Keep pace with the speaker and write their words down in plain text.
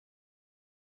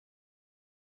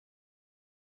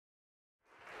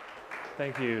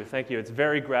Thank you, thank you. It's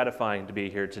very gratifying to be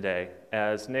here today.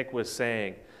 As Nick was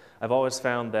saying, I've always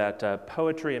found that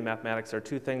poetry and mathematics are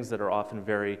two things that are often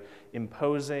very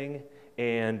imposing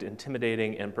and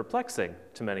intimidating and perplexing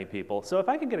to many people. So if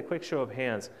I could get a quick show of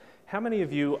hands, how many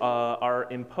of you are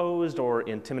imposed or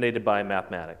intimidated by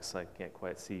mathematics? I can't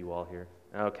quite see you all here.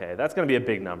 Okay, that's going to be a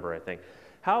big number, I think.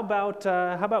 How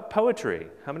about poetry?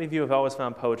 How many of you have always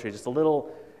found poetry just a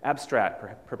little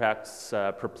abstract, perhaps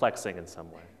perplexing in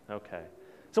some way? Okay.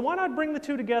 So why not bring the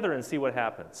two together and see what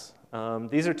happens?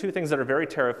 These are two things that are very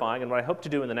terrifying, and what I hope to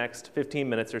do in the next 15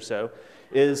 minutes or so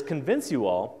is convince you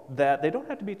all that they don't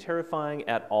have to be terrifying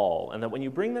at all, and that when you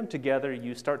bring them together,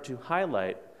 you start to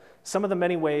highlight some of the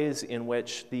many ways in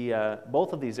which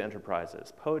both of these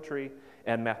enterprises, poetry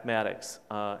and mathematics,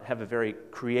 have a very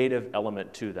creative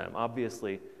element to them.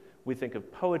 Obviously, we think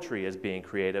of poetry as being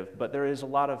creative, but there is a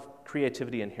lot of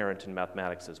creativity inherent in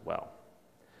mathematics as well.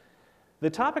 The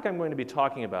topic I'm going to be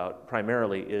talking about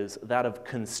primarily is that of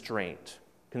constraint.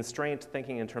 Constraint,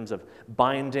 thinking in terms of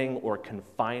binding or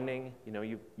confining. You know,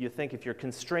 you think if you're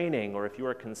constraining or if you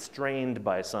are constrained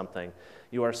by something,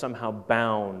 you are somehow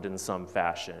bound in some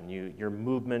fashion. Your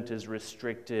movement is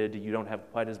restricted, you don't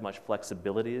have quite as much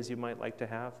flexibility as you might like to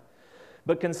have.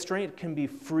 But constraint can be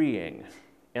freeing.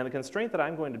 And the constraint that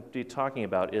I'm going to be talking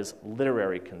about is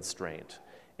literary constraint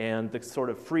and the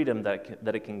sort of freedom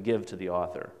that it can give to the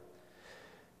author.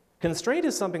 Constraint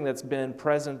is something that's been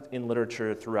present in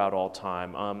literature throughout all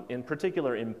time, in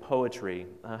particular in poetry.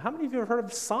 How many of you have heard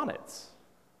of sonnets?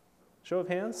 Show of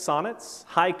hands, sonnets,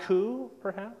 haiku,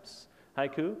 perhaps?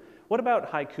 Haiku? What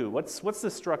about haiku? What's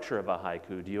the structure of a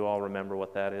haiku? Do you all remember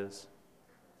what that is?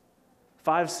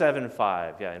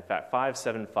 5-7-5, yeah, in fact,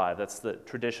 5-7-5. That's the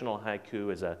traditional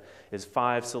haiku is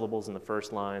 5 syllables in the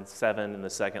first line, 7 in the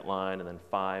second line, and then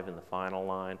 5 in the final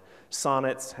line.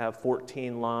 Sonnets have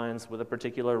 14 lines with a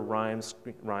particular rhyme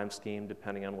scheme,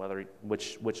 depending on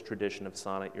which tradition of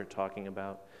sonnet you're talking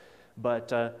about.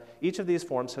 But each of these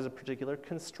forms has a particular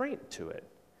constraint to it.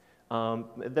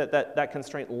 That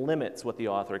constraint limits what the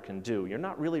author can do. You're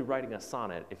not really writing a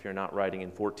sonnet if you're not writing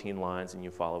in 14 lines and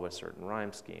you follow a certain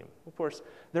rhyme scheme. Of course,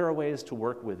 there are ways to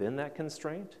work within that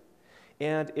constraint,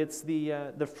 and it's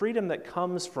the freedom that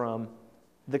comes from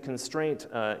the constraint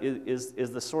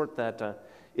is the sort that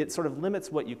it sort of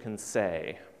limits what you can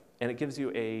say, and it gives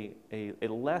you a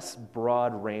less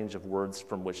broad range of words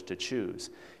from which to choose.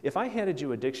 If I handed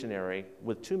you a dictionary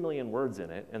with 2 million words in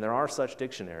it, and there are such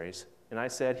dictionaries, and I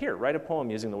said, here, write a poem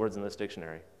using the words in this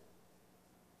dictionary,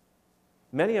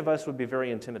 many of us would be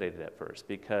very intimidated at first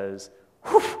because,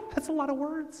 whew, that's a lot of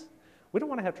words. We don't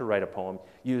want to have to write a poem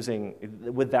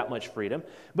with that much freedom.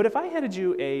 But if I handed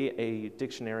you a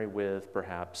dictionary with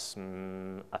perhaps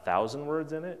 1,000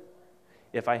 words in it,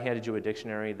 if I handed you a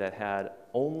dictionary that had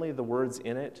only the words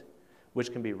in it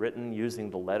which can be written using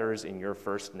the letters in your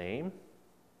first name,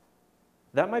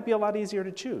 that might be a lot easier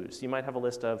to choose. You might have a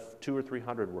list of 200 or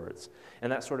 300 words.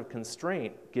 And that sort of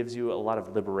constraint gives you a lot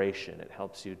of liberation. It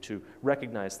helps you to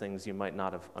recognize things you might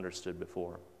not have understood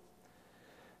before.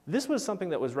 This was something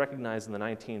that was recognized in the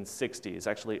 1960s,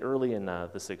 actually early in the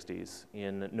 60s.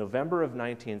 In November of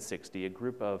 1960, a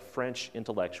group of French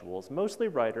intellectuals, mostly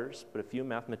writers, but a few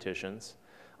mathematicians,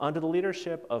 under the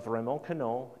leadership of Raymond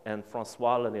Queneau and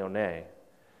François Leonnet,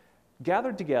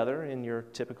 gathered together in your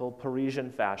typical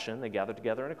Parisian fashion. They gathered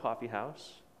together in a coffee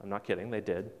house. I'm not kidding, they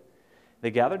did.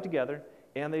 They gathered together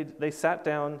and they sat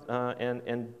down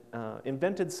and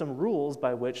invented some rules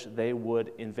by which they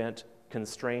would invent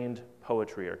constrained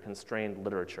poetry or constrained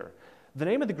literature. The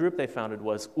name of the group they founded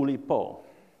was ULIPO,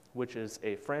 which is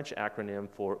a French acronym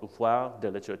for Ouvroir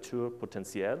de littérature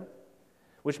potentielle,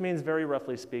 which means, very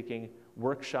roughly speaking,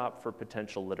 workshop for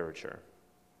potential literature.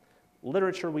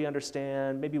 Literature we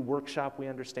understand, maybe workshop we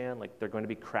understand, like they're going to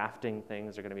be crafting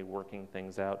things, they're going to be working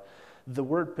things out. The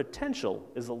word potential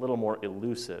is a little more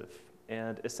elusive,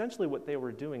 and essentially what they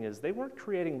were doing is they weren't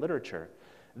creating literature,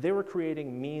 they were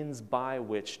creating means by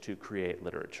which to create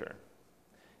literature.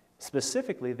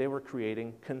 Specifically, they were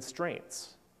creating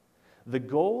constraints. The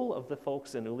goal of the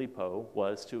folks in Oulipo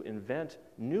was to invent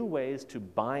new ways to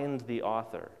bind the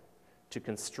author, to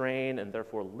constrain and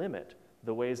therefore limit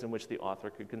the ways in which the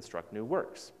author could construct new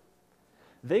works.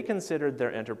 They considered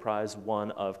their enterprise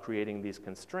one of creating these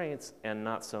constraints and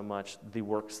not so much the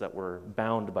works that were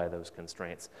bound by those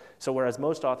constraints. So whereas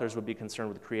most authors would be concerned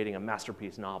with creating a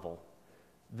masterpiece novel,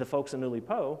 the folks in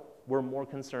Oulipo were more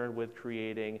concerned with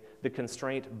creating the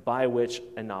constraint by which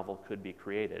a novel could be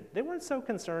created. They weren't so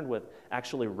concerned with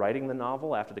actually writing the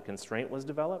novel after the constraint was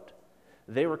developed.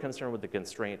 They were concerned with the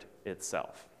constraint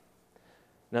itself.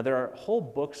 Now, there are whole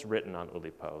books written on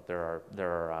Oulipo. There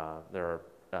are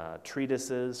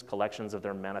treatises, collections of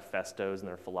their manifestos and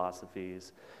their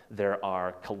philosophies. There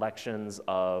are collections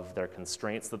of their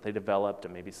constraints that they developed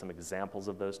and maybe some examples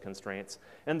of those constraints.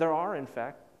 And there are, in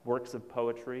fact, works of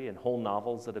poetry and whole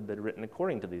novels that have been written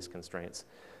according to these constraints.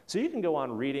 So you can go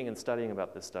on reading and studying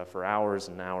about this stuff for hours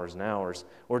and hours and hours,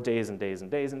 or days and days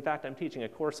and days. In fact, I'm teaching a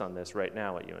course on this right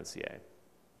now at UNCA.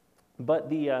 But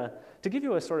to give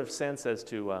you a sort of sense as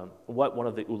to what one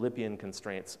of the Oulipian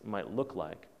constraints might look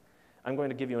like, I'm going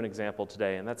to give you an example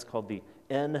today, and that's called the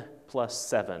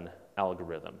N+7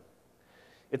 algorithm.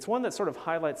 It's one that sort of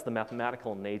highlights the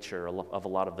mathematical nature of a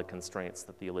lot of the constraints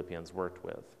that the Oulipians worked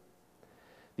with.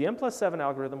 The N+7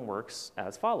 algorithm works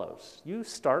as follows. You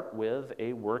start with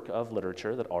a work of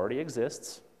literature that already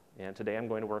exists, and today I'm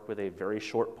going to work with a very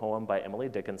short poem by Emily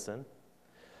Dickinson.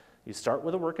 You start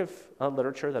with a work of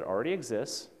literature that already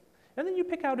exists, and then you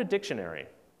pick out a dictionary.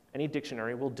 Any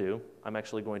dictionary will do. I'm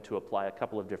actually going to apply a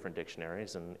couple of different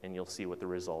dictionaries, and you'll see what the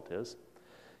result is.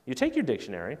 You take your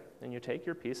dictionary, and you take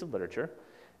your piece of literature,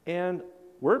 and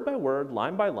word by word,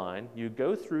 line by line, you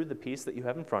go through the piece that you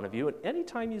have in front of you, and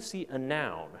anytime you see a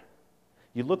noun,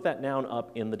 you look that noun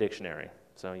up in the dictionary.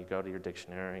 So you go to your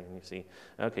dictionary, and you see,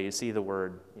 okay, you see the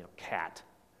word, cat.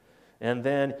 And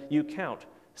then you count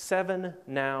 7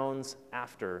 nouns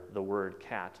after the word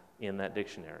cat in that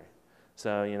dictionary.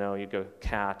 So, you go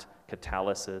cat,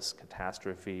 catalysis,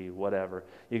 catastrophe, whatever.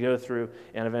 You go through,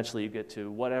 and eventually you get to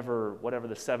whatever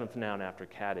the 7th noun after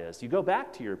cat is. You go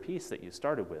back to your piece that you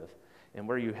started with, and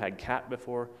where you had cat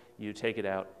before, you take it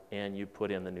out and you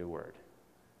put in the new word.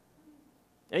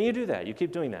 And you do that. You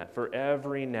keep doing that for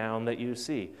every noun that you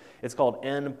see. It's called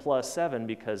N+7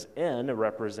 because N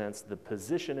represents the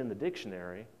position in the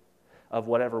dictionary of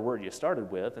whatever word you started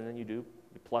with, and then you do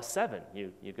 +7.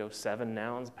 You go 7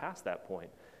 nouns past that point,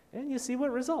 and you see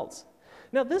what results.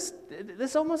 Now, this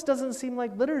almost doesn't seem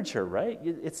like literature, right?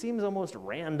 It seems almost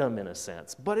random in a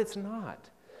sense, but it's not,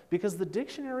 because the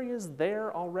dictionary is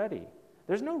there already.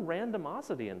 There's no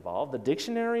randomosity involved. The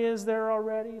dictionary is there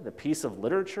already. The piece of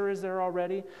literature is there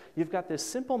already. You've got this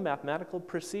simple mathematical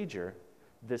procedure,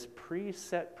 this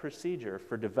preset procedure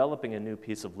for developing a new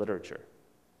piece of literature.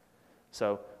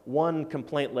 So one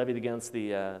complaint levied against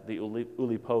the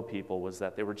Oulipo people was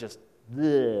that they were just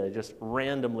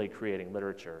randomly creating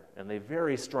literature, and they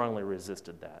very strongly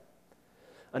resisted that.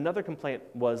 Another complaint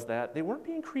was that they weren't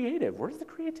being creative. Where's the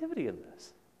creativity in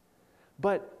this?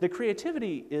 But the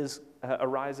creativity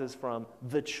arises from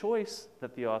the choice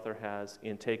that the author has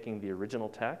in taking the original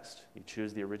text. You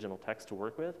choose the original text to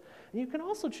work with, and you can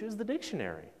also choose the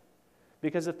dictionary.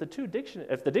 Because if the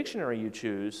dictionary you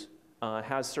choose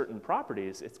has certain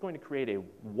properties, it's going to create a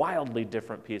wildly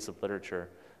different piece of literature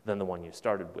than the one you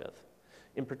started with.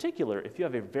 In particular, if you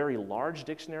have a very large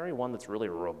dictionary, one that's really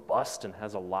robust and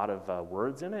has a lot of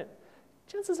words in it,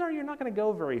 chances are you're not going to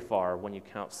go very far when you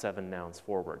count 7 nouns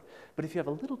forward. But if you have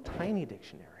a little tiny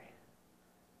dictionary,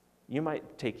 you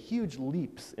might take huge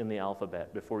leaps in the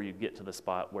alphabet before you get to the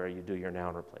spot where you do your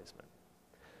noun replacement.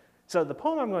 So the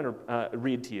poem I'm going to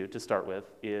read to you to start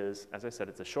with is, as I said,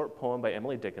 it's a short poem by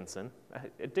Emily Dickinson.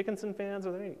 Dickinson fans?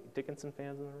 Are there any Dickinson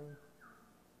fans in the room?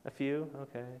 A few?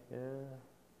 Okay, yeah,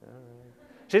 all right.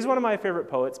 She's one of my favorite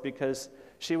poets because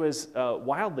she was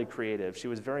wildly creative. She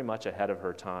was very much ahead of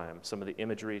her time. Some of the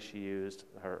imagery she used,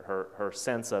 her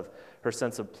sense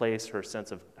of place,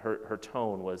 her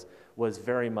tone was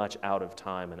very much out of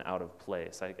time and out of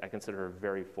place. I consider her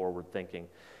very forward-thinking.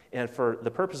 And for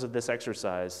the purpose of this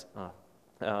exercise,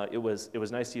 it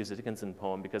was nice to use a Dickinson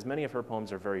poem because many of her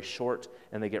poems are very short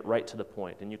and they get right to the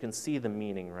point, and you can see the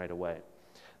meaning right away.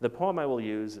 The poem I will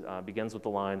use begins with the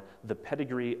line, "The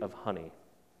pedigree of honey."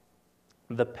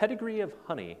 The pedigree of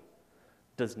honey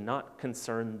does not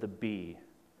concern the bee.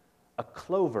 A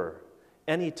clover,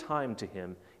 any time to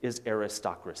him, is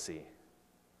aristocracy.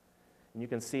 And you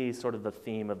can see sort of the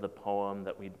theme of the poem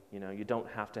that you don't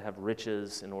have to have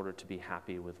riches in order to be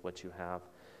happy with what you have.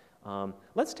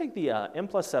 Let's take the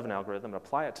N+7 algorithm and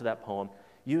apply it to that poem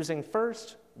using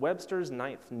first Webster's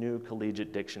 9th New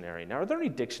Collegiate Dictionary. Now, are there any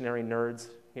dictionary nerds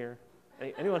here?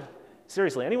 Anyone?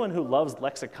 Seriously, anyone who loves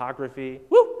lexicography?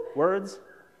 Woo! Words?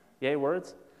 Yay,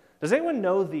 words? Does anyone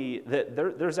know that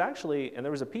there's actually, and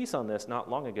there was a piece on this not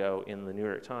long ago in the New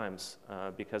York Times,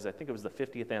 because I think it was the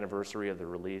 50th anniversary of the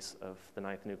release of the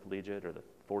 9th New Collegiate, or the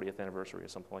 40th anniversary or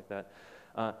something like that.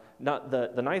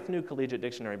 The 9th New Collegiate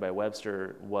Dictionary by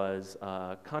Webster was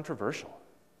controversial.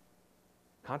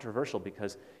 Controversial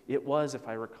because it was, if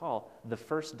I recall, the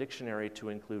first dictionary to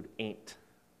include ain't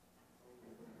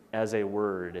as a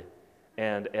word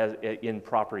and in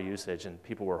proper usage, and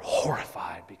people were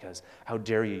horrified because how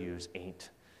dare you use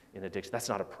ain't in a dictionary? That's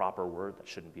not a proper word. That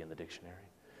shouldn't be in the dictionary.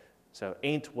 So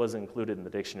ain't was included in the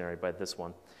dictionary by this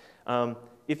one.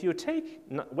 If you take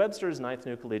Webster's Ninth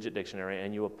New Collegiate Dictionary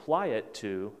and you apply it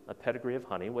to a pedigree of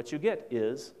honey, what you get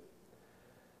is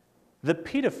the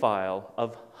pedophile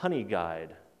of honey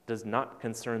guide does not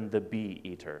concern the bee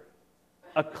eater.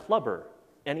 A clubber,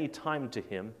 any time to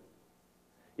him,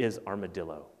 is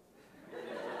armadillo.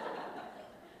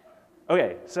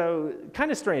 Okay, so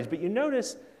kind of strange, but you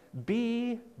notice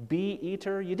bee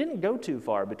eater, you didn't go too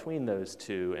far between those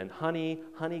two, and honey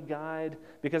guide,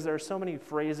 because there are so many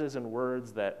phrases and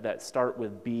words that start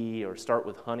with bee or start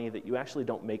with honey that you actually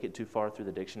don't make it too far through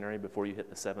the dictionary before you hit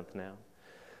the seventh noun.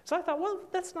 So I thought, well,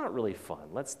 that's not really fun.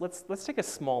 Let's take a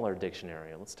smaller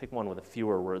dictionary. Let's take one with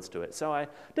fewer words to it. So I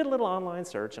did a little online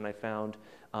search, and I found,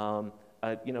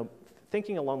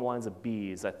 thinking along the lines of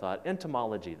bees, I thought,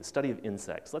 entomology, the study of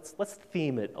insects. Let's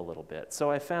theme it a little bit.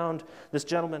 So I found this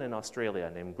gentleman in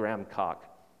Australia named Graham Cock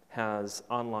has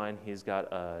online, he's got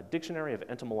a dictionary of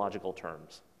entomological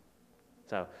terms.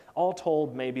 So all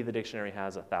told, maybe the dictionary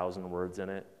has 1,000 words in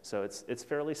it. So it's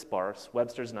fairly sparse.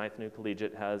 Webster's Ninth New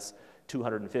Collegiate has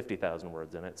 250,000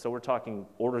 words in it. So we're talking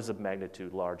orders of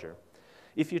magnitude larger.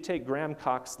 If you take Graham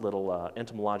Cock's little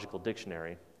entomological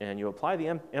dictionary and you apply the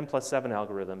M+7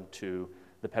 algorithm to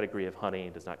the pedigree of honey,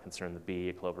 does not concern the bee,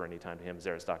 a clover any time to him is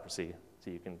aristocracy,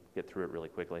 so you can get through it really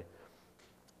quickly.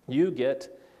 You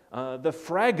get the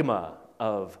phragma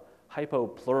of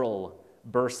hypoplural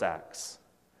bursax,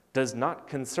 does not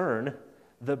concern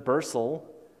the bursal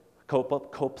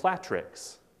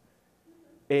coplatrix.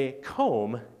 A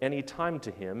comb any time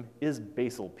to him is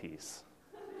basal piece.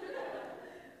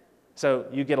 So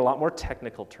you get a lot more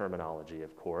technical terminology,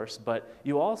 of course, but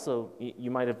you also,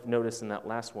 you might have noticed in that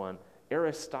last one,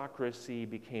 aristocracy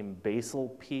became basal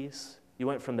piece. You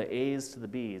went from the A's to the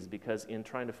B's because in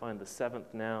trying to find the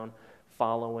seventh noun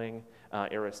following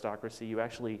aristocracy, you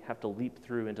actually have to leap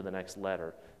through into the next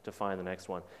letter to find the next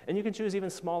one. And you can choose even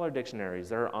smaller dictionaries.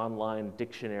 There are online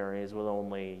dictionaries with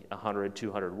only 100,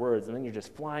 200 words, and then you're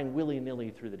just flying willy-nilly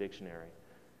through the dictionary.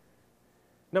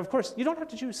 Now, of course, you don't have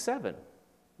to choose 7.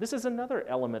 This is another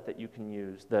element that you can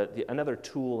use, another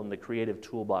tool in the creative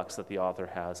toolbox that the author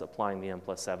has applying the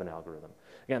M+7 algorithm.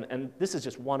 Again, and this is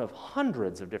just one of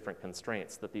hundreds of different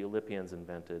constraints that the Olympians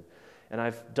invented. And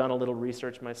I've done a little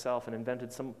research myself and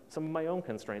invented some of my own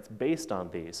constraints based on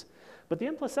these. But the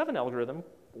M+7 algorithm,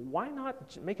 why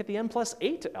not make it the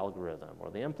M+8 algorithm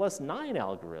or the M+9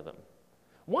 algorithm?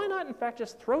 Why not, in fact,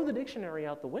 just throw the dictionary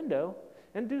out the window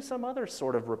and do some other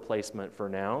sort of replacement for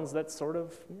nouns that's sort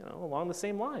of, along the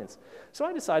same lines. So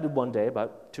I decided one day,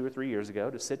 about 2 or 3 years ago,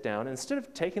 to sit down, and instead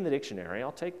of taking the dictionary,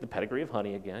 I'll take the pedigree of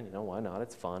honey again, why not,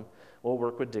 it's fun. We'll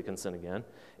work with Dickinson again.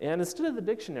 And instead of the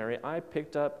dictionary, I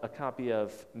picked up a copy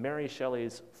of Mary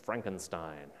Shelley's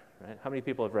Frankenstein. Right? How many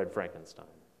people have read Frankenstein?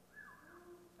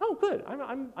 Oh, good.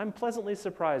 I'm pleasantly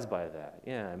surprised by that.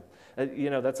 Yeah,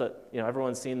 that's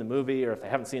everyone's seen the movie, or if they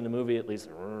haven't seen the movie, at least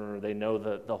they know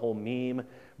the whole meme.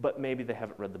 But maybe they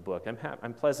haven't read the book.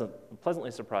 I'm pleasantly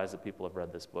surprised that people have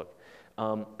read this book.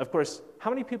 Of course,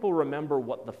 how many people remember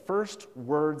what the first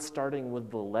word starting with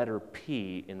the letter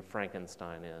P in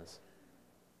Frankenstein is?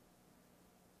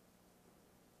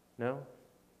 No?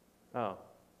 Oh,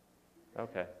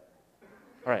 okay.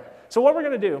 All right. So what we're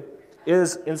going to do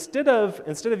is instead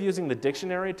of using the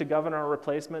dictionary to govern our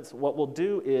replacements, what we'll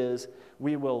do is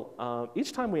we will,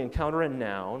 each time we encounter a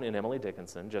noun in Emily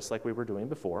Dickinson, just like we were doing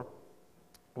before,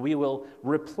 we will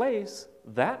replace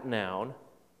that noun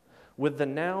with the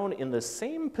noun in the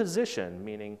same position,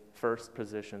 meaning first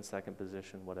position, second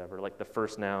position, whatever, like the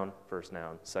first noun,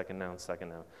 second noun, second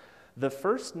noun. The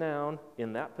first noun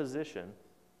in that position,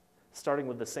 starting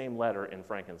with the same letter in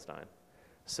Frankenstein.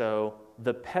 So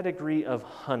the pedigree of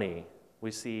honey,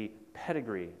 we see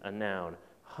pedigree, a noun,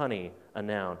 honey, a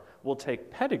noun. We'll take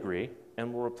pedigree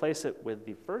and we'll replace it with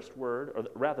the first word, or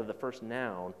rather the first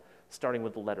noun, starting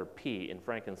with the letter P in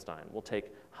Frankenstein. We'll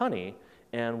take honey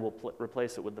and we'll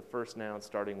replace it with the first noun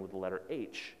starting with the letter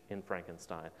H in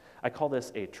Frankenstein. I call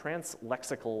this a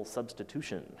translexical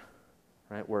substitution.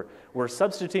 Right? We're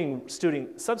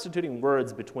substituting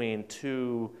words between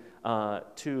two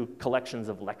collections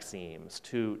of lexemes,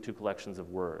 two collections of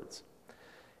words.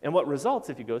 And what results,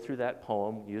 if you go through that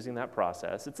poem using that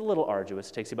process, it's a little arduous.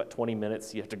 It takes you about 20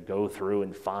 minutes. You have to go through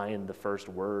and find the first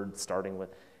word starting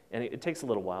with, and it takes a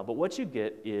little while. But what you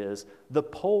get is the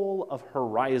pole of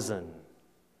horizon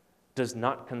does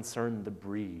not concern the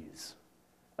breeze.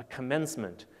 A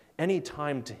commencement, any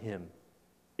time to him,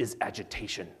 is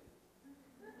agitation.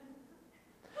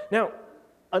 Now,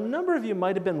 a number of you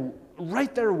might have been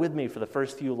right there with me for the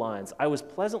first few lines. I was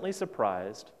pleasantly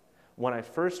surprised when I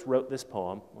first wrote this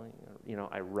poem.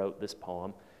 I wrote this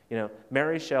poem You know,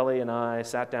 Mary Shelley and I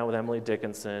sat down with Emily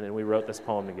Dickinson and we wrote this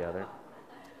poem together.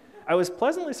 I was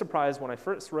pleasantly surprised when I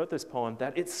first wrote this poem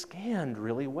that it scanned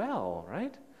really well,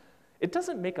 right? It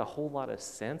doesn't make a whole lot of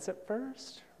sense at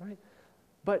first, right?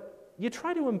 But you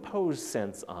try to impose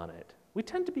sense on it. We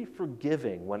tend to be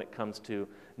forgiving when it comes to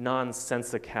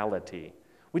nonsensicality.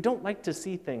 We don't like to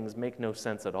see things make no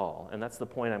sense at all, and that's the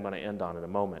point I'm going to end on in a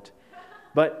moment.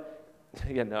 But,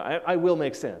 yeah, no, I will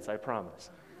make sense, I promise.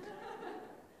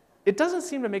 It doesn't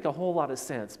seem to make a whole lot of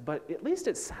sense, but at least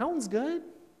it sounds good.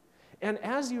 And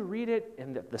as you read it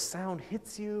and the sound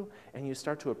hits you and you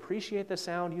start to appreciate the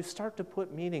sound, you start to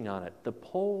put meaning on it. The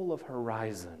pole of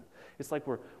horizon. It's like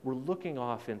we're looking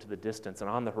off into the distance, and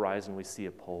on the horizon we see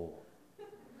a pole.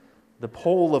 The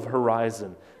pole of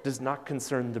horizon does not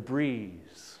concern the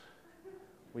breeze.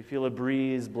 We feel a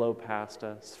breeze blow past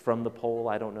us from the pole,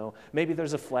 I don't know. Maybe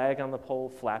there's a flag on the pole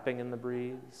flapping in the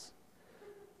breeze.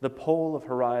 The pole of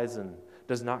horizon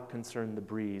does not concern the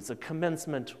breeze. A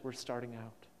commencement, we're starting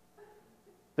out.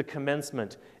 The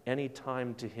commencement, any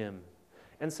time to him.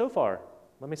 And so far,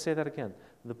 let me say that again.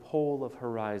 The pole of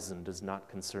horizon does not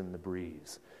concern the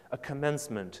breeze. A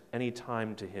commencement, any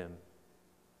time to him,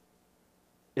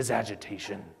 is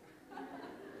agitation.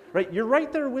 Right? You're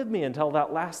right there with me until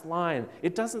that last line.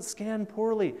 It doesn't scan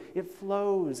poorly. It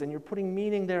flows, and you're putting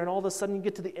meaning there, and all of a sudden you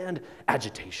get to the end,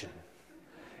 agitation.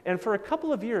 And for a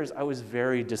couple of years, I was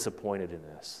very disappointed in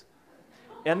this.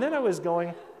 And then I was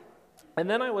going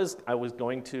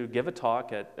to give a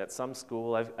talk at some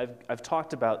school. I've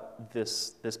talked about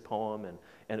this poem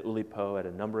and Oulipo at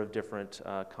a number of different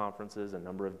conferences, a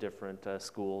number of different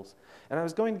schools. And I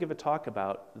was going to give a talk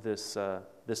about this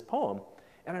poem,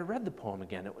 and I read the poem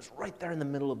again. It was right there in the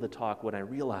middle of the talk when I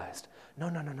realized,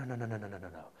 no.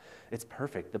 It's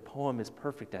perfect. The poem is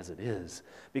perfect as it is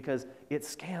because it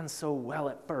scans so well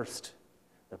at first.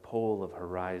 The pole of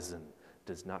horizon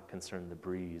does not concern the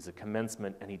breeze. A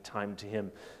commencement, any time to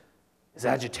him, is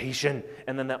agitation.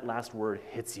 And then that last word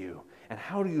hits you. And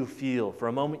how do you feel? For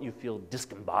a moment, you feel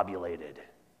discombobulated.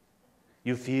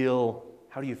 You feel,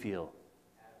 how do you feel?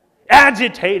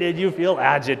 Agitated. You feel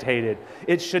agitated.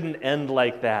 It shouldn't end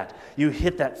like that. You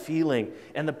hit that feeling,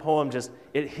 and the poem just,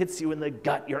 it hits you in the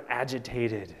gut. You're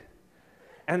agitated.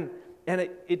 And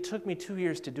it took me 2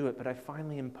 years to do it, but I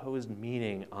finally imposed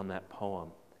meaning on that poem.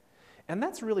 And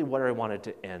that's really what I wanted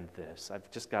to end this. I've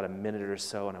just got a minute or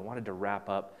so, and I wanted to wrap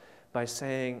up by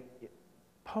saying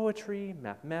poetry,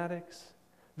 mathematics,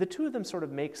 the two of them sort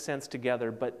of make sense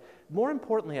together, but more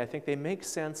importantly, I think they make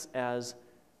sense as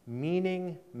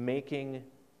meaning-making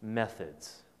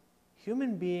methods.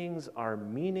 Human beings are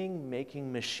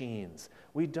meaning-making machines.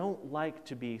 We don't like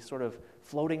to be sort of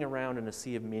floating around in a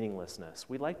sea of meaninglessness.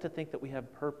 We like to think that we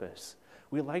have purpose.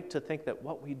 We like to think that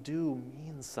what we do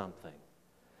means something.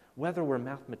 Whether we're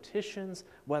mathematicians,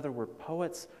 whether we're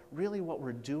poets, really what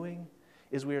we're doing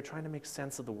is we are trying to make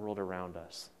sense of the world around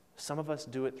us. Some of us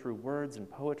do it through words and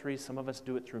poetry. Some of us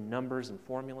do it through numbers and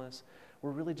formulas.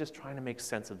 We're really just trying to make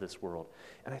sense of this world.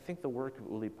 And I think the work of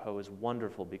Oulipo is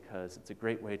wonderful because it's a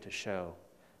great way to show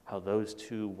how those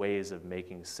two ways of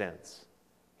making sense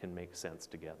can make sense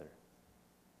together.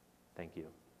 Thank you.